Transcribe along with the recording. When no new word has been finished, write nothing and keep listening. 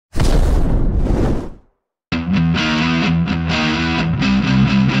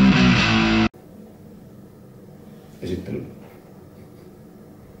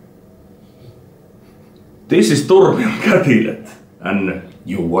This is Turmion Kätilöt, and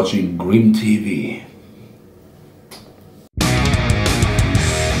you're watching GRIMM TV.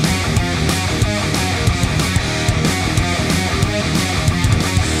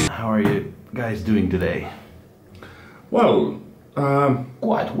 How are you guys doing today? Well,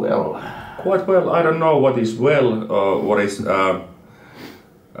 Quite well. quite well. I don't know what is well or what is the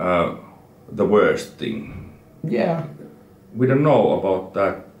worst thing. Yeah. We don't know about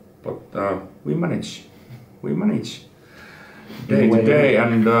that, but we manage. We manage day to day,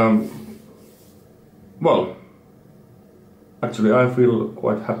 and well, actually, I feel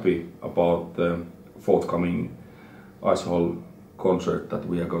quite happy about the forthcoming Ice Hall concert that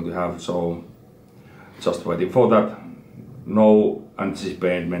we are going to have. So, just waiting for that. No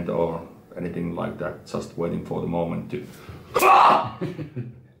anticipation or anything like that. Just waiting for the moment to.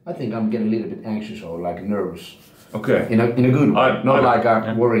 I think I'm getting a little bit anxious or like nervous. Okay. In a good way. Not like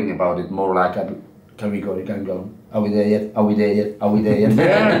yeah. worrying about it. More like can we go? Can we go? Are we there yet? Are we there yet? Are we there yet?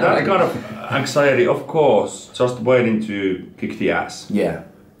 Yeah, that kind of anxiety, of course. Just waiting to kick the ass. Yeah.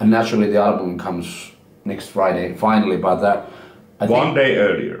 And naturally, the album comes next Friday, finally. But I think, One day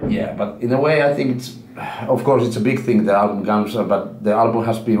earlier. Yeah, but in a way, I think it's. Of course, it's a big thing. The album comes, but the album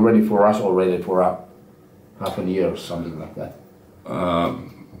has been ready for us already for half a year or something like that.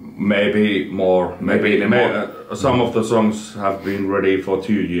 Maybe more. Maybe more. Some of the songs have been ready for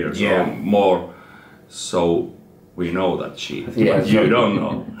 2 years or more. So we know that shit. Yeah, but you don't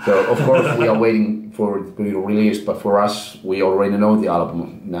know. So of course we are waiting for it to be released, but for us, we already know the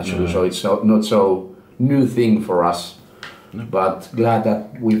album naturally. So it's not so new thing for us. But glad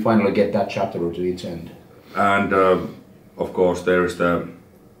that we finally get that chapter to its end. And of course there is the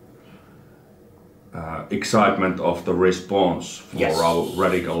excitement of the response for our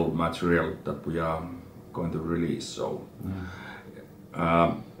radical material that we are going to release. So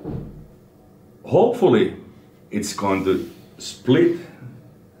hopefully it's going to split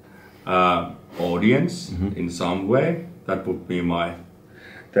audience in some way. That would be my.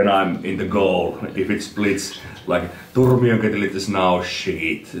 Then I'm in the goal. If it splits, like Turmion Kätilöt is now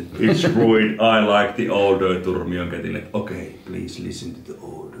shit. It's ruined. I like the older Turmion Kätilöt. Okay, please listen to the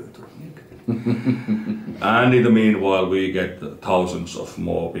older Turmion Kätilöt. And in the meanwhile, we get thousands of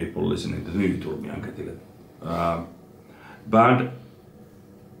more people listening to the new Turmion Kätilöt. Band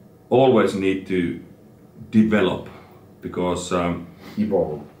always need to develop because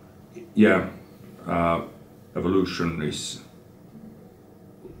evolve. Yeah, evolution is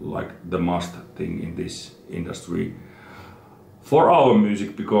like the must thing in this industry for our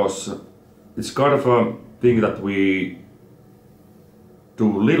music, because it's kind of a thing that we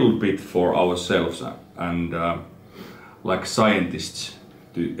do a little bit for ourselves and like scientists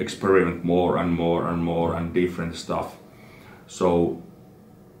to experiment more and more and more and different stuff. So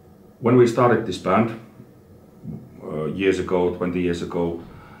when we started this band years ago, 20 years ago,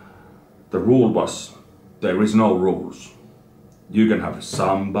 the rule was there is no rules. You can have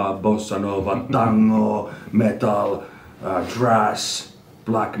samba, bossa nova, tango, metal, thrash,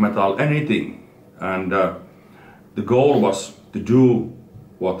 black metal, anything. And the goal was to do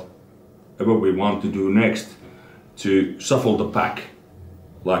whatever we want to do next, to shuffle the pack.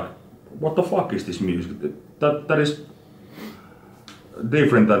 Like, what the fuck is this music? That is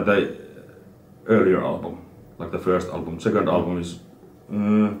different than the earlier album, like the first album. Second album is,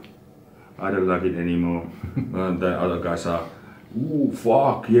 I don't like it anymore. And the other guys are, ooh,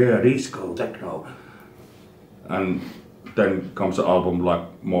 fuck, yeah, disco, techno. And then comes an album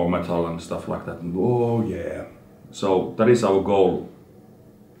like more metal and stuff like that. And, oh, yeah. So that is our goal,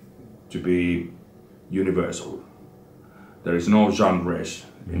 to be universal. There is no genres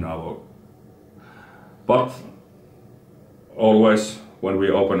in our... But always when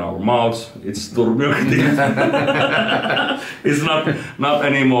we open our mouths, it's Turmion Kätilöt. It's not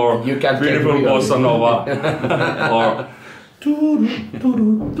anymore beautiful bossa nova or...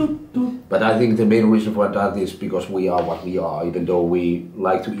 But I think the main reason for that is because we are what we are. Even though we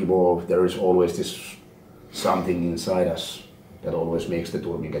like to evolve, there is always this something inside us that always makes the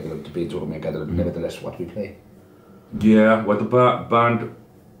Turmion Kätilöt to be Turmion Kätilöt, nevertheless what we play. Yeah, when the band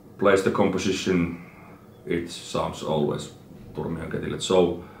plays the composition, it sounds always Turmion Kätilöt.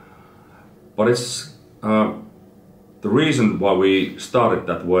 So, but it's the reason why we started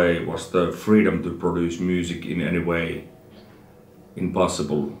that way was the freedom to produce music in any way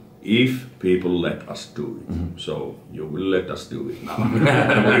impossible if people let us do it. So you will let us do it now. We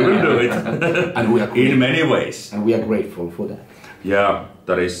will do it. And we are in many ways. And we are grateful for that. Yeah,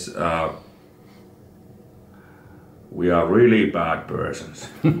 that is. We are really bad persons.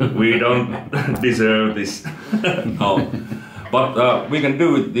 We don't deserve this. No, but we can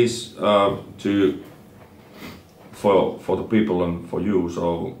do this to for the people and for you.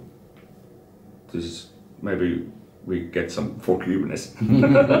 So this is maybe we get some forgiveness.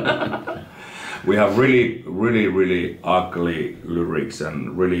 We have really ugly lyrics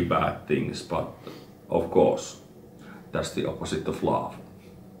and really bad things, but of course that's the opposite of love.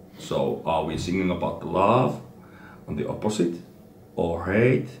 So are we singing about the love on the opposite or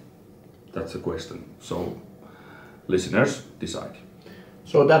hate? That's the question. So listeners, decide.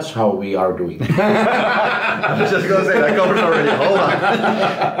 So that's how we are doing. I was just gonna say that covers already. Hold on.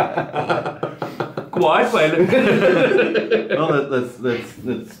 Quite well. Well,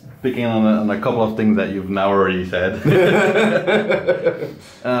 let's picking on a couple of things that you've now already said.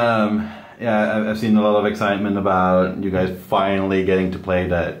 Yeah, I've seen a lot of excitement about you guys finally getting to play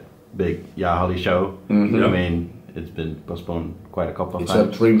that big Jaloviina show. Mm-hmm. I mean, it's been postponed quite a couple of It's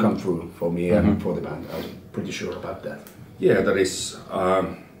times. a dream come true for me and for the band. I'm pretty sure about that. Yeah, that is.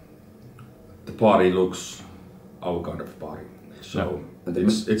 The party looks our kind of party. So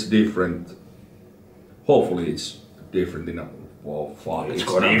it's different. Hopefully, it's different in a far. It's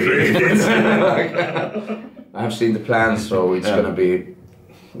gonna be. I have seen the plans, so it's gonna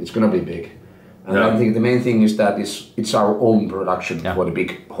be big. And I think the main thing is that it's our own production for the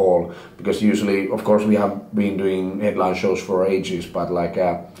big hall, because usually, of course, we have been doing headline shows for ages, but like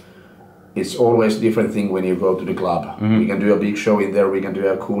it's always a different thing when you go to the club. We can do a big show in there, we can do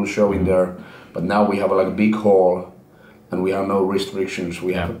a cool show in there, but now we have like a big hall and we have no restrictions.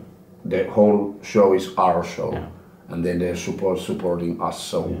 We have the whole show is our show, and then they're supporting us,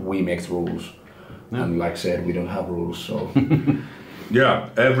 so we make the rules. And like I said, we don't have rules, so. Yeah,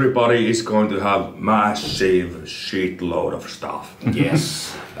 everybody is going to have massive shitload of stuff.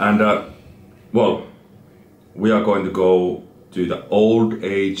 Yes. And well, we are going to go to the old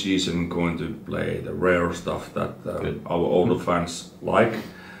ages and going to play the rare stuff that our older fans like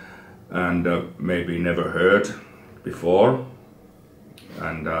and maybe never heard before.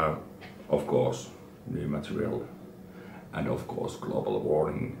 And of course, new material, and of course, global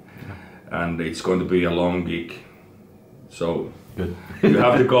warming. And it's going to be a long gig. So you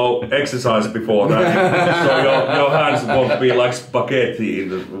have to go exercise before that, so your hands won't be like spaghetti.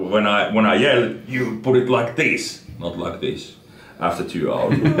 When I yell, you put it like this, not like this. After 2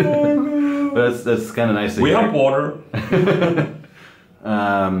 hours. But that's kind of nice to hear. We have water.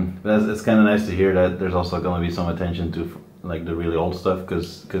 But it's kind of nice to hear that there's also going to be some attention to like the really old stuff,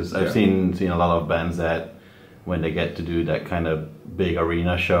 because I've seen a lot of bands that when they get to do that kind of big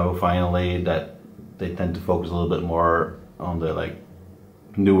arena show finally, that they tend to focus a little bit more on the like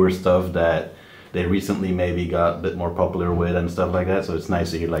newer stuff that they recently maybe got a bit more popular with and stuff like that. So it's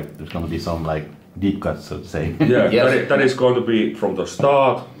nice to hear like there's going to be some like deep cuts, so to say. Yeah, that is going to be from the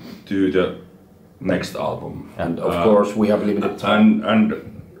start to the next album. And of course we have limited time. And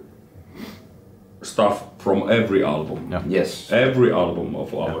stuff from every album. Yeah. Yes. Every album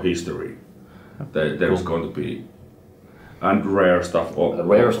of our history. There is going to be. And rare stuff.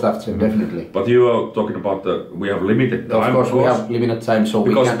 Rare stuff too, definitely. But you are talking about we have limited time. Of course we have limited time, so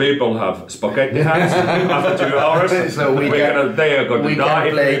because we can... people have spaghetti hands after 2 hours. So they are going to die. We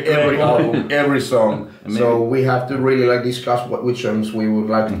can play every album, every song. So we have to really like discuss which songs we would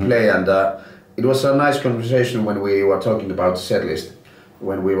like to play. And it was a nice conversation when we were talking about the set list.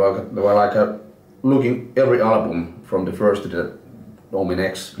 When we were like looking every album from the first to the Omen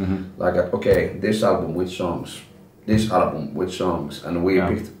X. Like okay, this album, which songs? This album, which songs? And we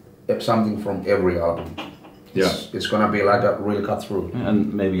picked something from every album. It's gonna be like a real cut through.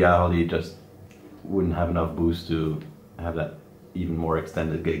 And maybe Jaloviina just wouldn't have enough booze to have that even more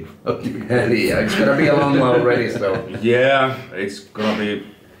extended gig. Yeah, it's gonna be a long one already, so. Yeah, it's gonna be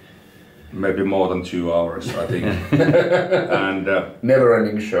maybe more than 2 hours, I think. And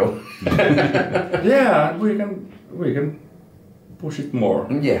never-ending show. Yeah, we can push it more.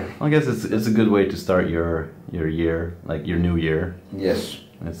 Yeah. I guess it's a good way to start your year, like your new year. Yes.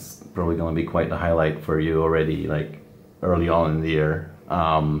 It's probably going to be quite the highlight for you already, like early on in the year.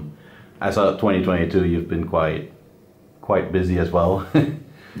 I saw 2022. You've been quite busy as well.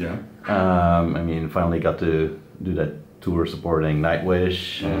 Yeah. I mean, finally got to do that tour supporting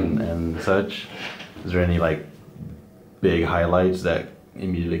Nightwish and such. Is there any like big highlights that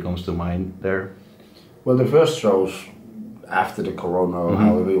immediately comes to mind there? Well, the first shows after the corona, or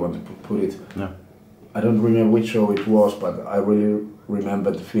however you want to put it. Yeah. I don't remember which show it was, but I really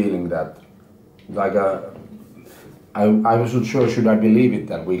remember the feeling that, like, I wasn't sure should I believe it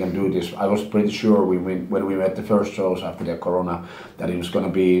that we can do this. I was pretty sure when we met the first shows after the corona that it was going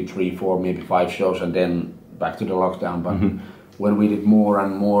to be 3, 4, maybe 5 shows and then back to the lockdown. But when we did more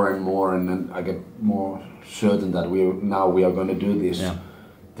and more and more, and then I get more certain that we are going to do this. Yeah.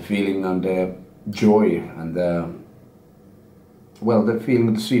 The feeling and the joy and the well, the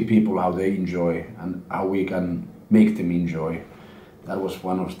feeling to see people how they enjoy and how we can make them enjoy. That was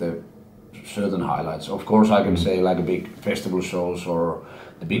one of the certain highlights. Of course, I can say like a big festival shows or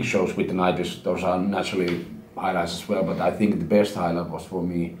the big shows with the Nightwish. Those are naturally highlights as well. But I think the best highlight was for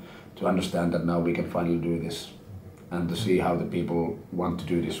me to understand that now we can finally do this, and to see how the people want to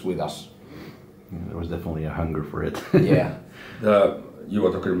do this with us. Yeah, there was definitely a hunger for it. Yeah. You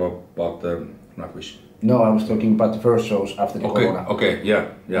were talking about the Nightwish. No, I was talking about the first shows after the Corona. Okay, yeah.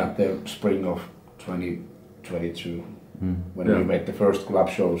 The spring of 2022, when we made the first club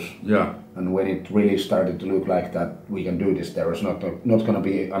shows. Yeah. And when it really started to look like that we can do this, there was not going to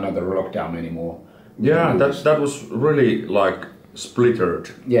be another lockdown anymore. Yeah, that was really like splittered.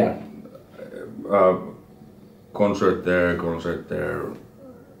 Yeah. Concert there,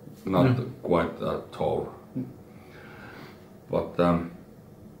 not quite that tall. But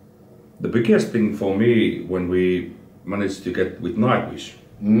the biggest thing for me when we managed to get with Nightwish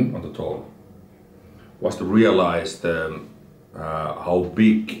on the tour was to realize how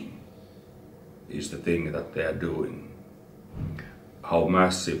big is the thing that they are doing, how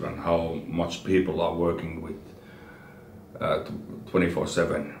massive and how much people are working with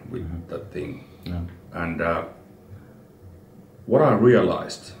 24/7 with that thing. Yeah. And what I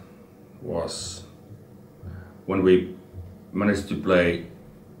realized was when we managed to play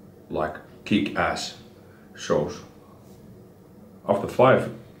like kick-ass shows, after 5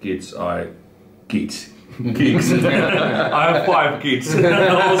 gigs gigs. I have 5 kids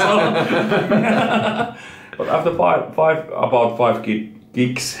also. But after about 5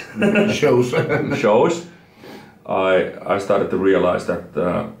 gigs shows, I started to realize that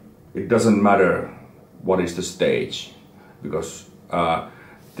it doesn't matter what is the stage, because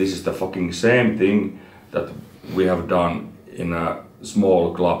this is the fucking same thing that we have done in a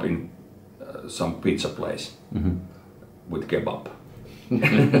small club in some pizza place with kebab.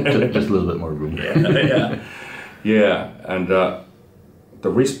 Just a little bit more room. Yeah, and the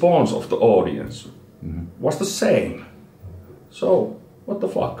response of the audience was the same. So, what the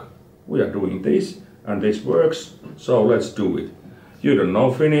fuck? We are doing this, and this works, so let's do it. You don't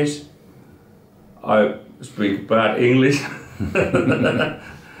know Finnish, I speak bad English,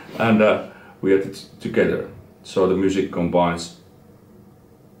 and we are together. So the music combines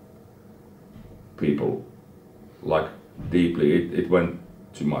people like deeply. It went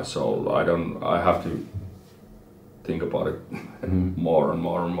to my soul. I have to think about it more and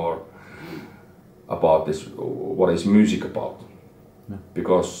more and more about this. What is music about? Yeah.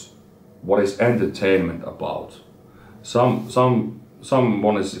 Because what is entertainment about?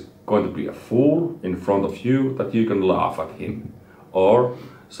 Someone is going to be a fool in front of you that you can laugh at him, or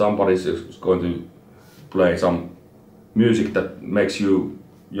somebody is going to play some music that makes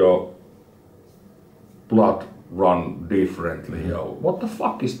your blood run differently. What the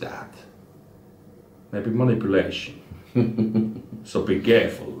fuck is that? Maybe manipulation. So be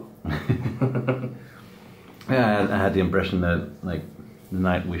careful. Yeah, I had the impression that like the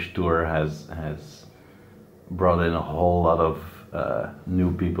Nightwish tour has brought in a whole lot of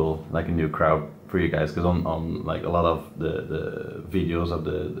new people, like a new crowd for you guys. Because on like a lot of the videos of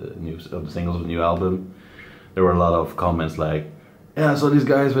the singles of the new album, there were a lot of comments like, yeah, so these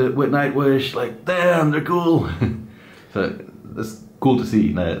guys with Nightwish, like, damn, they're cool. So that's cool to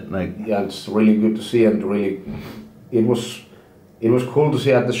see. Like, yeah, it's really good to see, and really, it was cool to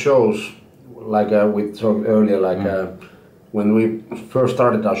see at the shows. Like we talked earlier, like when we first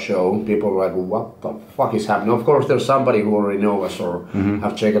started our show, people were like, "What the fuck is happening?" Of course, there's somebody who already know us or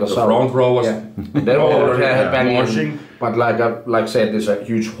have checked us out. The front row was they already had banging. But like I said, there's a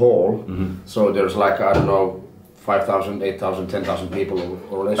huge hall, so there's like, I don't know, 5,000, 8,000, 10,000 people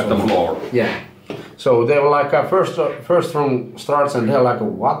or less at the floor. Yeah. So they were like first from starts, and they're like,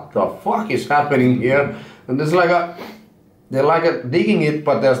 "What the fuck is happening here?" And there's like they're digging it,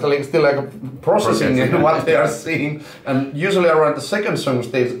 but they're still like processing what they are seeing. And usually around the second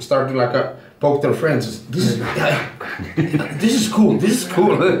songs, they start to like poke their friends. This is cool. This is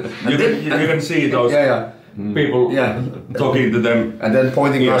cool. You can see those people talking to them and then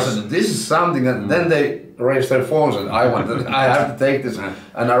pointing us. This is something, and then they raise their phones and I have to take this.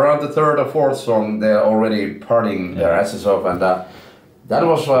 And around the third or fourth song, they're already partying their asses off, and that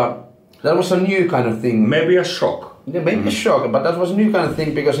was a new kind of thing. Maybe a shock. Yeah, maybe a shock, but that was a new kind of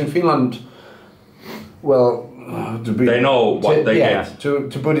thing, because in Finland, well, they know what they get.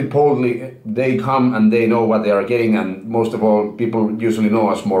 To put it boldly, they come and they know what they are getting, and most of all, people usually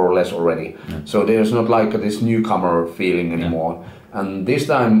know us more or less already. Yeah. So there's not like this newcomer feeling anymore. Yeah. And this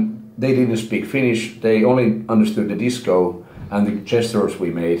time, they didn't speak Finnish. They only understood the disco and the gestures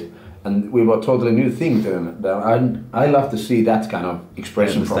we made, and we were totally new thing to them. I love to see that kind of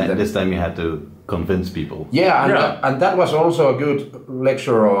expression from them. This time you had to convince people. Yeah, and that was also a good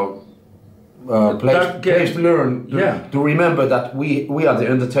lecture or place to learn. To remember that we are the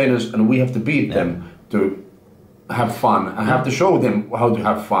entertainers and we have to beat them to have fun and have to show them how to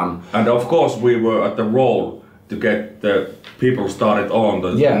have fun. And of course we were at the role to get the people started on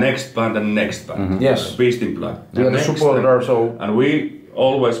the next band and next band. Yes. Beast in Black. We are the supporter, so... And we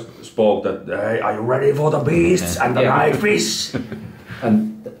always spoke that, hey, are you ready for the beasts and the knife?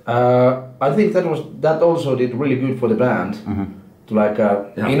 And I think that also did really good for the band to like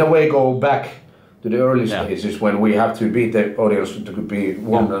in a way go back to the early stages when we have to beat the audience to be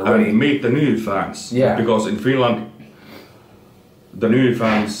one and ready. And meet the new fans. Yeah. Because in Finland, the new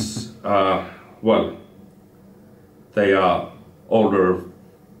fans, well, they are older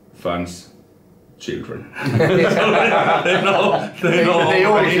fans. Children. They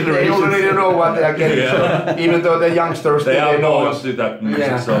already know what they are getting. So even though the youngsters, they are know used to that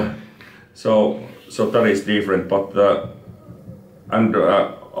music. So that is different. But and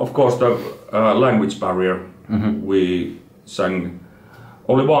of course the language barrier. We sang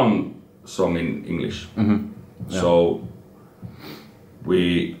only one song in English. So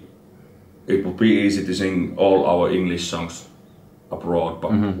it would be easy to sing all our English songs abroad,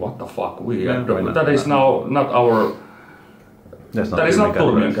 but what the fuck, that is now not our. That is not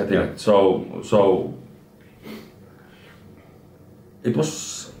Turmion Kätilöt. So it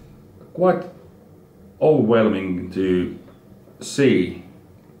was quite overwhelming to see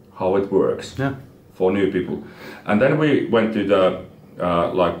how it works for new people. And then we went to the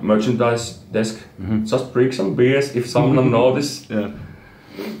like merchandise desk, just bring some beers if someone notices.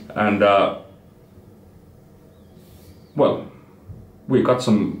 And well, we got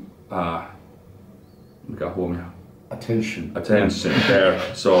some attention there.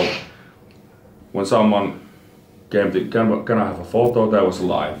 So when someone came to, can I have a photo? There was a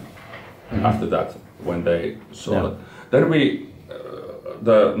line after that when they saw it. Then we,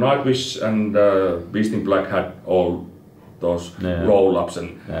 the Nightwish and Beast in Black had all those roll-ups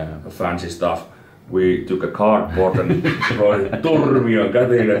and fancy stuff. We took a cardboard and wrote Turmion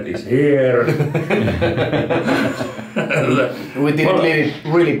Kätilöt is here. We didn't let it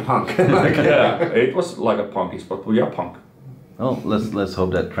really punk. It was like a punkish, but we are punk. Well, let's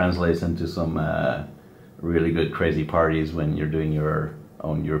hope that translates into some really good crazy parties when you're doing your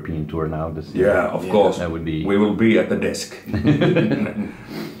own European tour now this year. Yeah, of course. That would be. We will be at the desk.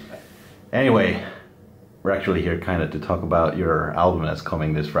 Anyway, we're actually here kind of to talk about your album that's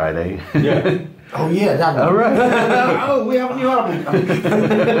coming this Friday. Oh yeah, that one. All right. Oh, we have a new album.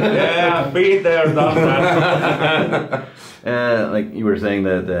 Be there, done that. Like you were saying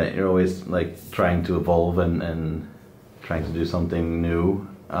that you're always like trying to evolve and trying to do something new.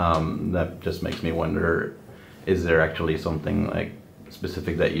 That just makes me wonder: is there actually something like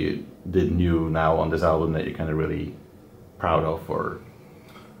specific that you did new now on this album that you're kind of really proud of, or?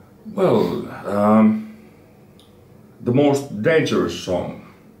 Well, the most dangerous song.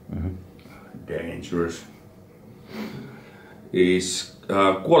 Dangerous is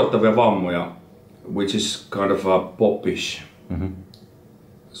Kuolettavia vammoja, which is kind of a popish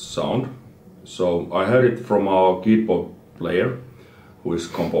sound. So I heard it from our keyboard player, who is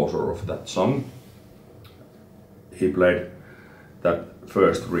composer of that song. He played that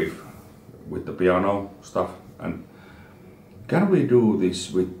first riff with the piano stuff, and can we do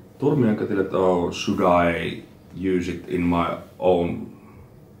this with Turmion Kätilöt, or should I use it in my own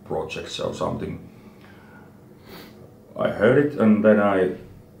projects or something? I heard it and then I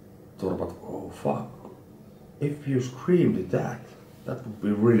thought about, oh fuck, if you screamed that would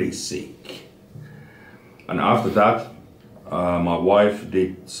be really sick. And after that, my wife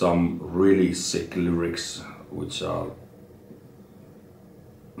did some really sick lyrics, which are,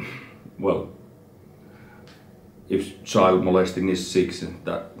 well, if child molesting is sick,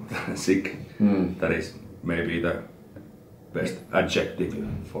 that is maybe the best adjective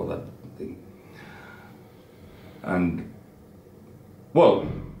for that thing. And well,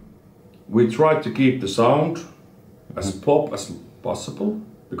 we tried to keep the sound as pop as possible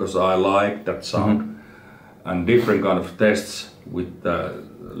because I like that sound, and different kind of tests with the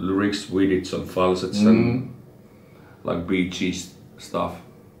lyrics. We did some falsets and like Bee Gees stuff,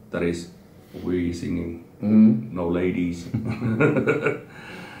 that is we singing, no ladies.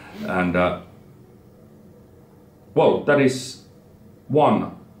 And well, that is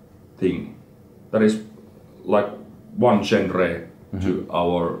one thing. That is like one genre to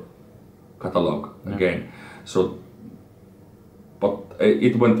our catalog again. So, but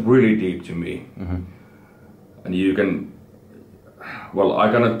it went really deep to me. And you can, well, I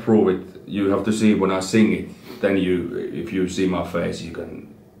cannot prove it. You have to see when I sing it. Then if you see my face, you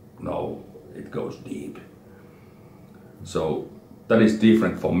can know it goes deep. So that is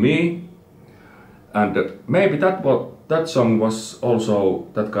different for me. And maybe that song was also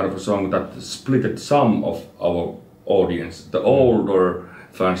that kind of a song that splitted some of our audience. The older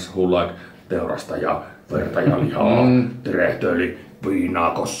fans who like teurastaja, verta ja lihaa, terehtöili,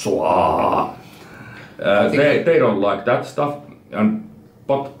 viinaa kossua. They don't like that stuff.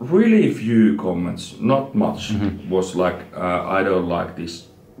 But really few comments, not much, was like, I don't like this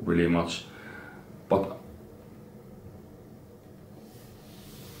really much. But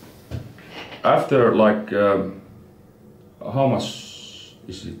after like, how much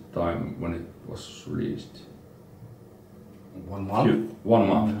is it time when it was released? 1 month? 1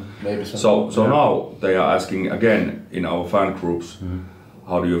 month. Maybe so. So now they are asking again in our fan groups,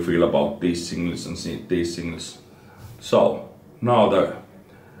 how do you feel about these singles and these singles? So now the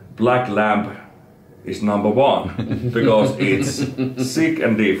Black Lamp is #1 because it's sick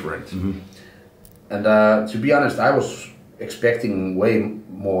and different. And to be honest, I was expecting way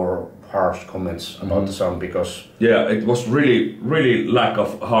more harsh comments about the song because it was really lack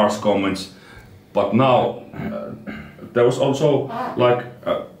of harsh comments, but now there was also like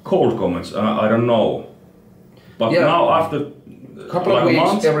cold comments. I don't know, but now after a couple of weeks,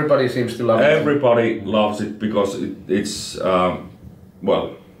 months, everybody seems to love it. Everybody loves it because it's well,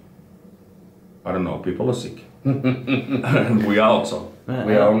 I don't know. People are sick, and we are also.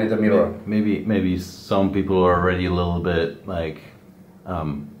 We are only the mirror. Maybe some people are already a little bit like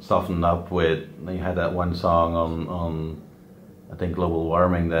softened up with. They had that one song on I think global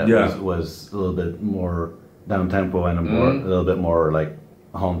warming that was a little bit more down tempo and a little bit more like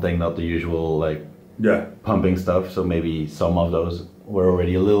haunting, not the usual like pumping stuff. So maybe some of those were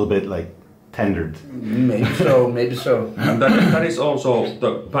already a little bit like tendered. Maybe so. And that is also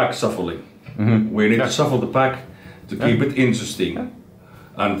the pack shuffling. We need to shuffle the pack to keep it interesting.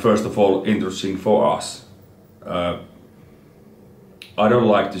 And first of all, interesting for us. I don't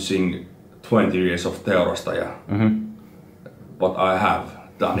like to sing 20 years of teurastaja, but I have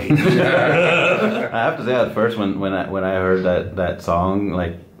done it. I have to say at first when I heard that song,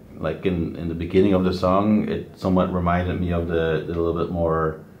 like in the beginning of the song, it somewhat reminded me of the little bit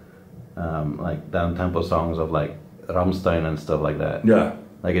more like down tempo songs of like Rammstein and stuff like that. Yeah.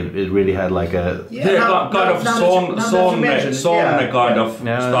 Like it really had like a kind of sonne kind of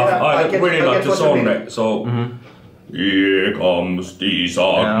stuff. I really like the sonne. So here comes the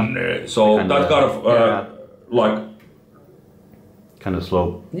sun. So that kind of like kind of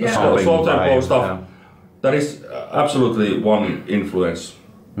slow tempo stuff. Yeah. That is absolutely one influence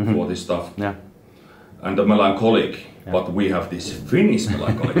for this stuff. Yeah. And the melancholic, but we have this Finnish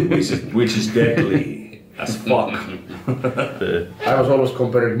melancholic, which is deadly as fuck. I was always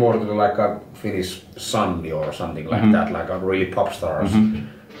compared more to like a Finnish Sandy or something like that, like a really pop stars,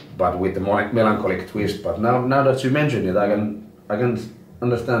 but with the melancholic twist. But now that you mention it, I can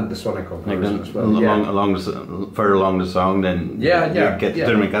understand the sonic comparison as well. Further along the song, then you get the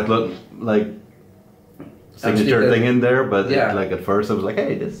Turmion Kätilöt like signature thing in there. But like at first I was like,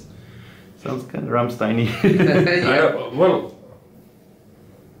 hey, this sounds kind of Rammstein-y. Well,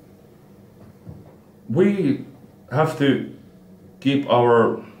 we have to keep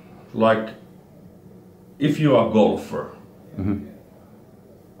our, like, if you are a golfer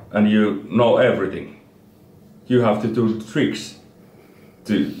and you know everything, you have to do tricks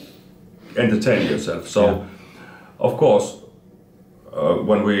to entertain yourself. So, of course,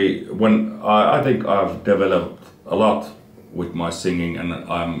 I think I've developed a lot with my singing, and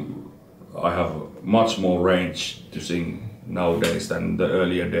I have much more range to sing nowadays than the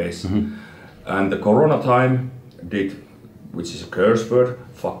earlier days. And the Corona time which is a curse word,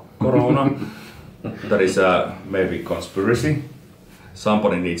 fuck Corona. That is maybe conspiracy.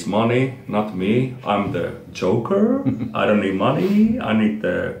 Somebody needs money, not me. I'm the joker. I don't need money. I need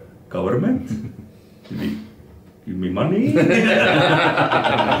the government to give me money.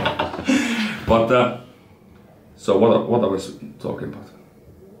 But so what I was talking about?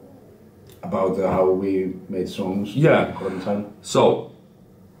 About how we made songs. Yeah. Corona time. So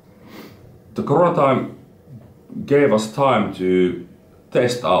the Corona time gave us time to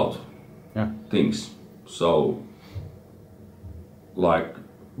test out things. So, like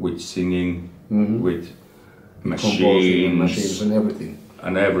with singing, with machines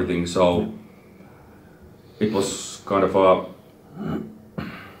and everything. So it was kind of a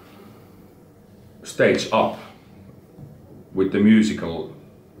stage up with the musical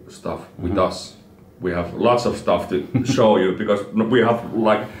stuff with us. We have lots of stuff to show you because we have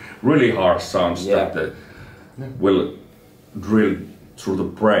like really harsh sounds that will drill through the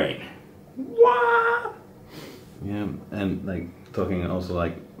brain. What? Yeah, and like talking also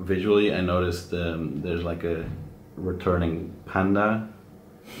like visually, I noticed there's like a returning panda.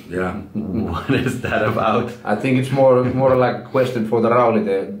 Yeah. What is that about? I think it's more like a question for the Rauli,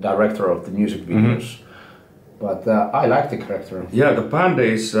 the director of the music videos. But I like the character. Yeah, the panda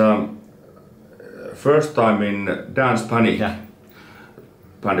is first time in Dance Panic. Yeah.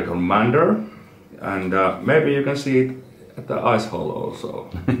 Panda Commander, and maybe you can see it at the Ice Hall also.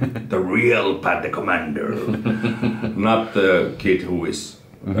 The real Panda Commander, not the kid who is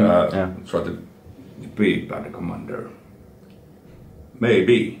trying to be Panda Commander.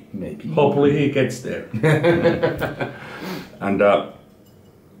 Maybe. Hopefully he gets there. And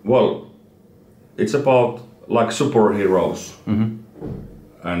well, it's about like superheroes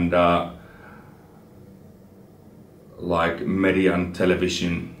and like media and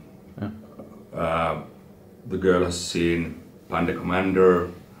television. The girl has seen Panda Commander,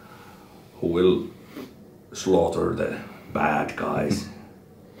 who will slaughter the bad guys,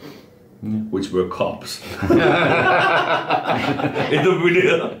 which were cops in the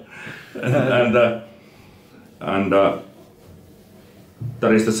video, and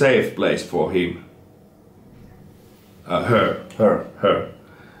that is the safe place for him. Her.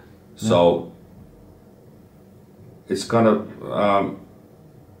 So it's kind of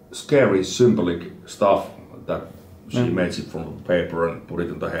scary, symbolic stuff that she makes it from paper and put it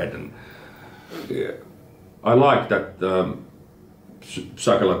on the head, and I like that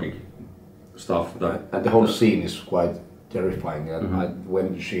psychological stuff. That and the whole scene is quite terrifying. And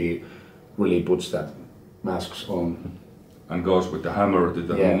when she really puts that masks on and goes with the hammer to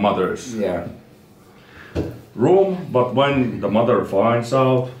the mother's room, but when the mother finds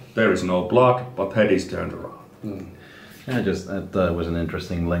out, there is no blood, but head is turned around. Yeah, I thought it was an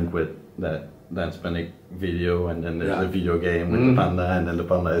interesting link with that Dance Panic video, and then there's a video game with the panda, and then the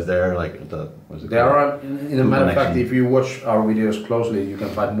panda is there. Like, there are, in a matter of fact, if you watch our videos closely, you can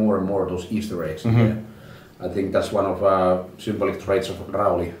find more and more of those Easter eggs. I think that's one of symbolic traits of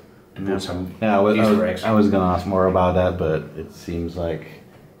Rauli. To put some Easter eggs. I was gonna ask more about that, but it seems like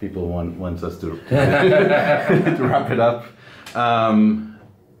people want us to to wrap it up.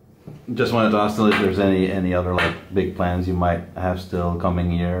 Just wanted to ask if there's any other like big plans you might have still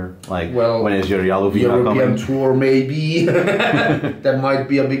coming year. Like, when is your jaloviina coming? European tour, maybe. That might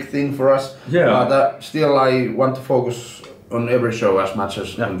be a big thing for us. Yeah. But still, I want to focus on every show as much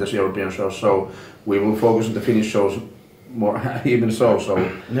as on this European show. So we will focus on the Finnish shows more, even so. So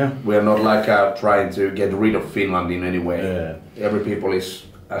we are not like trying to get rid of Finland in any way. Yeah. Every people is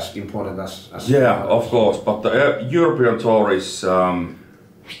as important as of course. But the European tour is.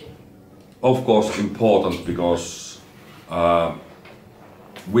 Of course important because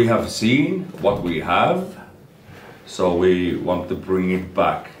we have seen what we have, so we want to bring it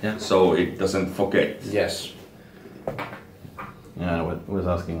back so it doesn't forget. Yes. Yeah, I was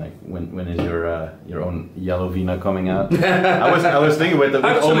asking like when is your own jaloviina coming out? I was thinking with the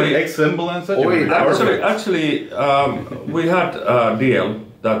Omen X symbol and such. Actually, we had a deal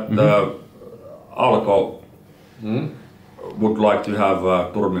that Alko would like to have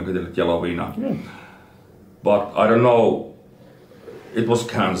Turmion Kätilöt jaloviina, but I don't know. It was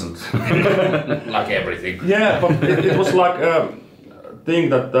cancelled. Like everything. Yeah, but it was like a thing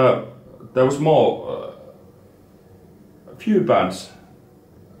that there was more. Few bands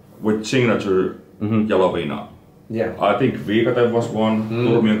with signature jaloviina. Yeah. I think Viikaten was one,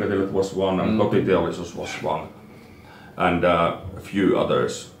 Turmion Kätilöt was one, and Kotiteollisuus was one, and a few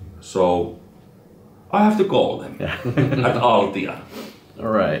others. So I have to call them at Altia.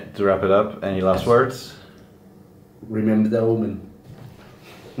 All right. To wrap it up, any last words? Remember the Omen.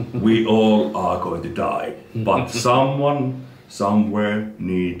 We all are going to die, but someone somewhere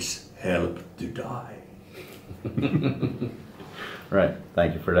needs help to die. Right.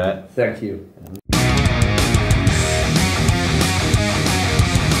 Thank you for that. Thank you.